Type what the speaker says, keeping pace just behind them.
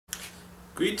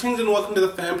Greetings and welcome to the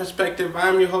Fan Perspective.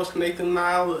 I'm your host Nathan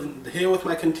Nile, and here with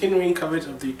my continuing coverage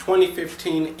of the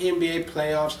 2015 NBA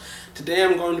playoffs. Today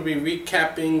I'm going to be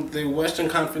recapping the Western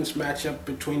Conference matchup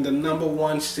between the number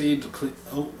 1 seed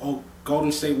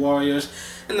Golden State Warriors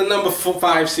and the number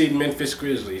 5 seed Memphis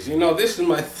Grizzlies. You know, this is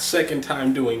my second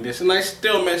time doing this and I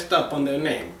still messed up on their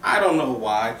name. I don't know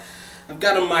why. I've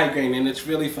got a migraine and it's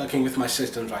really fucking with my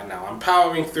systems right now. I'm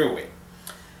powering through it.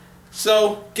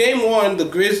 So, game 1, the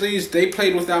Grizzlies, they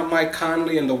played without Mike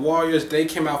Conley, and the Warriors, they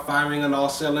came out firing on all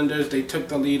cylinders. They took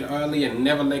the lead early and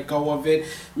never let go of it.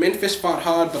 Memphis fought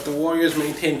hard, but the Warriors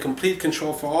maintained complete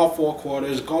control for all 4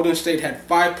 quarters. Golden State had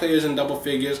 5 players in double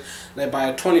figures, led by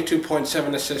a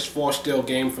 22.7 assist 4-steal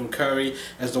game from Curry,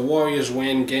 as the Warriors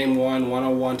win game 1,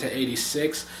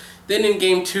 101-86. Then in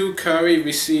game 2, Curry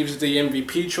receives the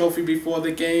MVP trophy before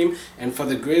the game, and for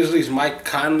the Grizzlies, Mike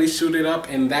Conley suited up,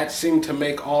 and that seemed to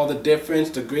make all the difference.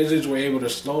 The Grizzlies were able to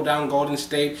slow down Golden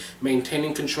State,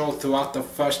 maintaining control throughout the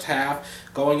first half,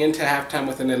 going into halftime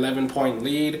with an 11-point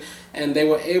lead, and they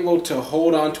were able to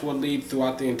hold on to a lead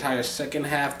throughout the entire second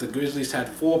half. The Grizzlies had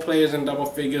 4 players in double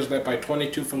figures, led by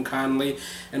 22 from Conley,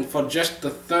 and for just the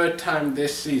 3rd time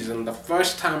this season, the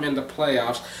first time in the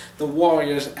playoffs, the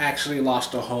Warriors actually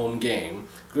lost a home game.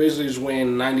 Grizzlies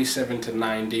win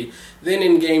 97-90. Then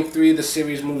in game 3, the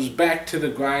series moves back to the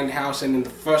grindhouse, and in the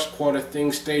first quarter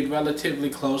things stayed relatively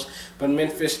close, but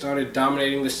Memphis started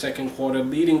dominating the second quarter,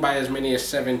 leading by as many as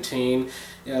 17.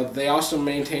 They also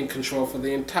maintained control for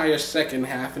the entire second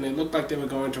half, and it looked like they were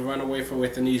going to run away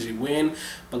with an easy win.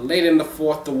 But late in the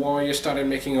fourth, the Warriors started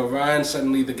making a run.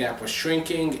 Suddenly the gap was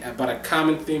shrinking, but a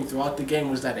common theme throughout the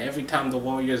game was that every time the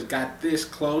Warriors got this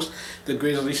close, the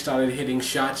Grizzlies started hitting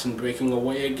shots and breaking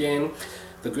away again.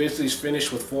 The Grizzlies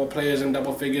finished with 4 players in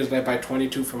double figures, led by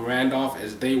 22 from Randolph,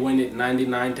 as they win it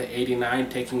 99-89,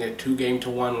 taking a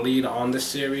 2-1 lead on the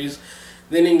series.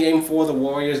 Then in game 4,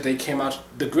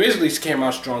 the Grizzlies came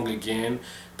out strong again,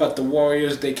 but the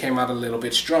Warriors, they came out a little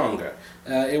bit stronger.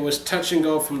 It was touch and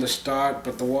go from the start,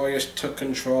 but the Warriors took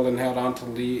control and held on to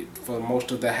lead for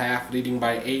most of the half, leading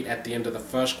by 8 at the end of the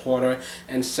first quarter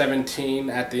and 17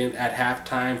 at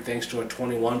halftime, thanks to a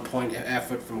 21-point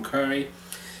effort from Curry.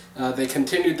 They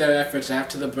continued their efforts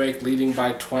after the break, leading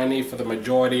by 20 for the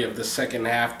majority of the second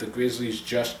half. The Grizzlies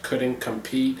just couldn't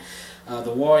compete.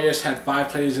 The Warriors had 5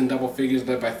 players in double figures,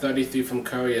 led by 33 from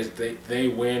Curry, as they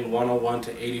win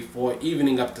 101-84,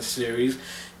 evening up the series.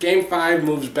 Game 5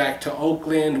 moves back to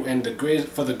Oakland, and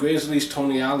for the Grizzlies,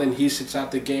 Tony Allen, he sits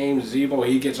out the game. Zebo,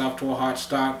 he gets off to a hot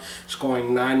start,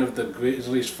 scoring 9 of the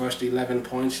Grizzlies' first 11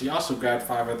 points. He also grabbed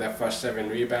 5 of their first 7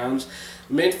 rebounds.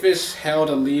 Memphis held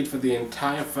a lead for the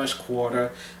entire first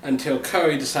quarter until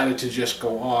Curry decided to just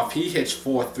go off. He hits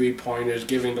 4 3-pointers,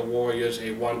 giving the Warriors a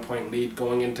 1-point lead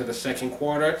going into the second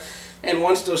quarter. And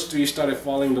once those 3 started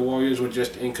falling, the Warriors were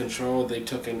just in control. They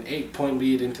took an 8-point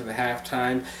lead into the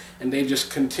halftime, and they just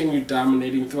continued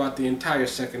dominating throughout the entire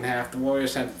second half. The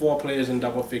Warriors had 4 players in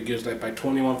double figures, led by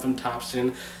 21 from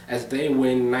Thompson, as they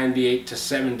win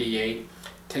 98-78.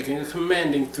 Taking a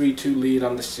commanding 3-2 lead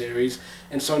on the series.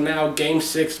 And so now game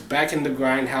 6, back in the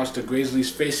grindhouse, the Grizzlies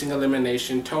facing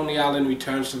elimination. Tony Allen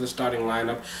returns to the starting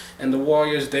lineup, and the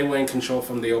Warriors, they were in control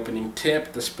from the opening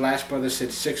tip. The Splash Brothers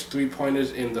hit 6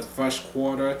 3-pointers in the first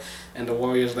quarter, and the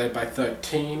Warriors led by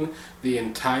 13. The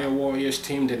entire Warriors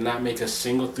team did not make a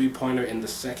single 3-pointer in the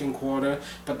second quarter,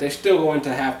 but they still go into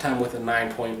halftime with a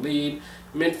 9-point lead.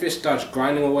 Memphis starts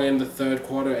grinding away in the third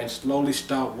quarter and slowly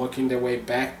start working their way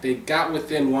back. They got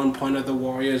within 1 point of the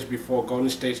Warriors before Golden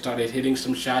State started hitting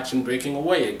some shots and breaking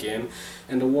away again.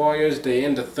 And the Warriors, they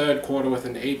end the third quarter with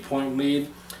an 8-point lead.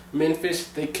 Memphis,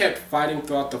 they kept fighting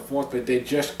throughout the fourth, but they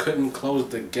just couldn't close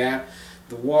the gap.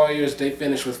 The Warriors, they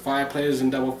finished with 5 players in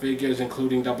double figures,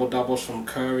 including double-doubles from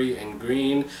Curry and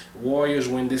Green. Warriors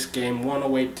win this game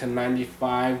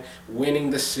 108-95, winning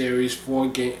the series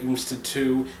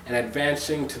 4-2 and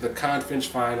advancing to the conference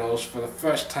finals for the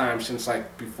first time since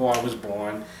before I was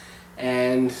born.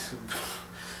 And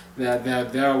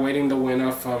they're awaiting the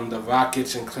winner from the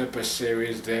Rockets and Clippers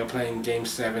series. They're playing Game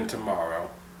 7 tomorrow.